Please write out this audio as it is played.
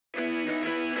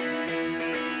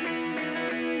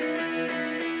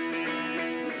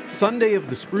Sunday of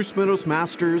the Spruce Meadows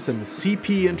Masters and the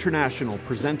CP International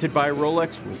presented by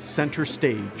Rolex was center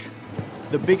stage.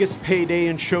 The biggest payday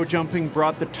in show jumping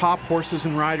brought the top horses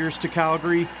and riders to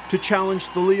Calgary to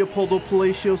challenge the Leopoldo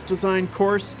Palacios designed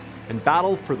course and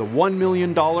battle for the $1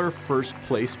 million first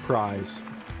place prize.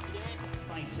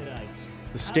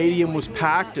 The stadium was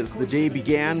packed as the day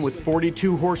began with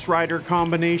 42 horse rider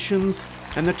combinations,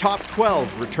 and the top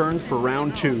 12 returned for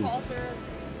round 2.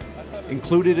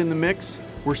 Included in the mix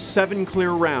were 7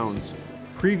 clear rounds.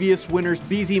 Previous winners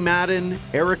BZ Madden,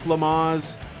 Eric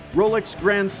Lamaze, Rolex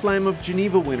Grand Slam of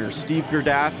Geneva winner Steve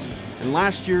Gerdat, and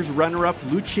last year's runner-up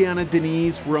Luciana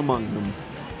Denise were among them.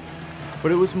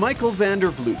 But it was Michael van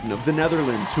der Vleuten of the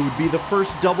Netherlands who would be the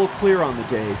first double clear on the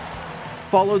day,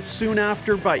 followed soon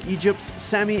after by Egypt's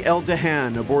Sameh El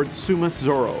Dahan aboard Suma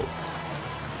Zorro.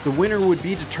 The winner would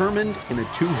be determined in a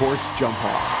 2-horse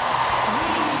jump-off.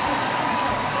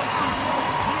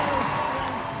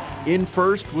 In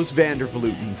first was van der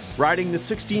Vleuten, riding the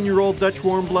 16-year-old Dutch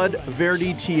warmblood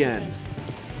Verdi TN.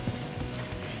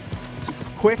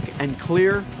 Quick and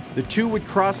clear, the two would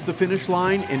cross the finish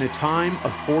line in a time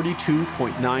of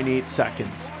 42.98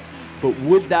 seconds. But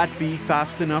would that be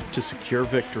fast enough to secure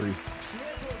victory?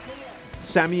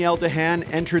 Sameh El Dahan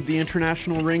entered the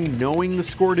international ring knowing the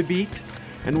score to beat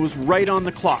and was right on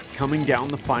the clock coming down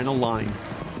the final line.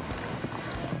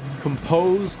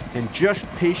 Composed and just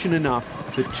patient enough,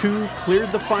 the two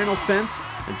cleared the final fence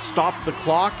and stopped the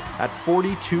clock at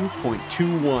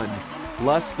 42.21,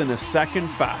 less than a second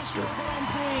faster.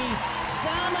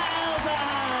 Sameh El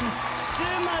Dahan,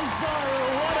 Suma Zorro,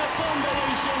 what a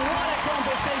combination, what a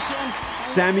competition.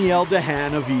 Sameh El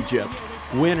Dahan of Egypt,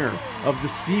 winner of the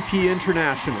CP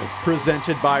International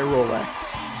presented by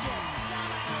Rolex.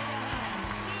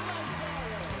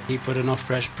 He put enough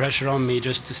pressure on me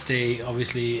just to stay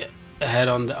obviously ahead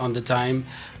on the time,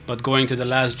 but going to the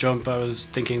last jump I was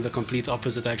thinking the complete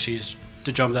opposite actually, is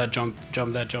to jump that jump,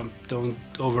 don't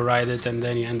override it, and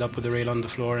then you end up with the rail on the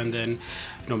floor, and then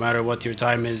no matter what your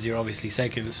time is, you're obviously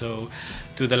second. So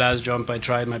to the last jump I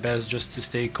tried my best just to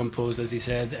stay composed, as he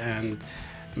said, and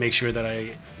make sure that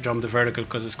I jump the vertical,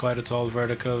 because it's quite a tall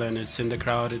vertical and it's in the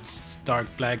crowd, it's dark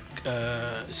black,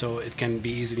 so it can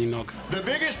be easily knocked. The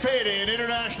biggest payday in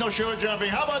international show jumping.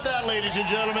 How about that, ladies and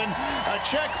gentlemen? A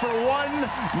check for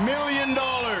 $1 million.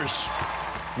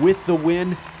 With the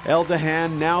win, El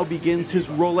Dahan now begins his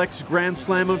Rolex Grand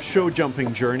Slam of show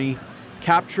jumping journey,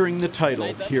 capturing the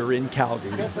title here in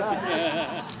Calgary.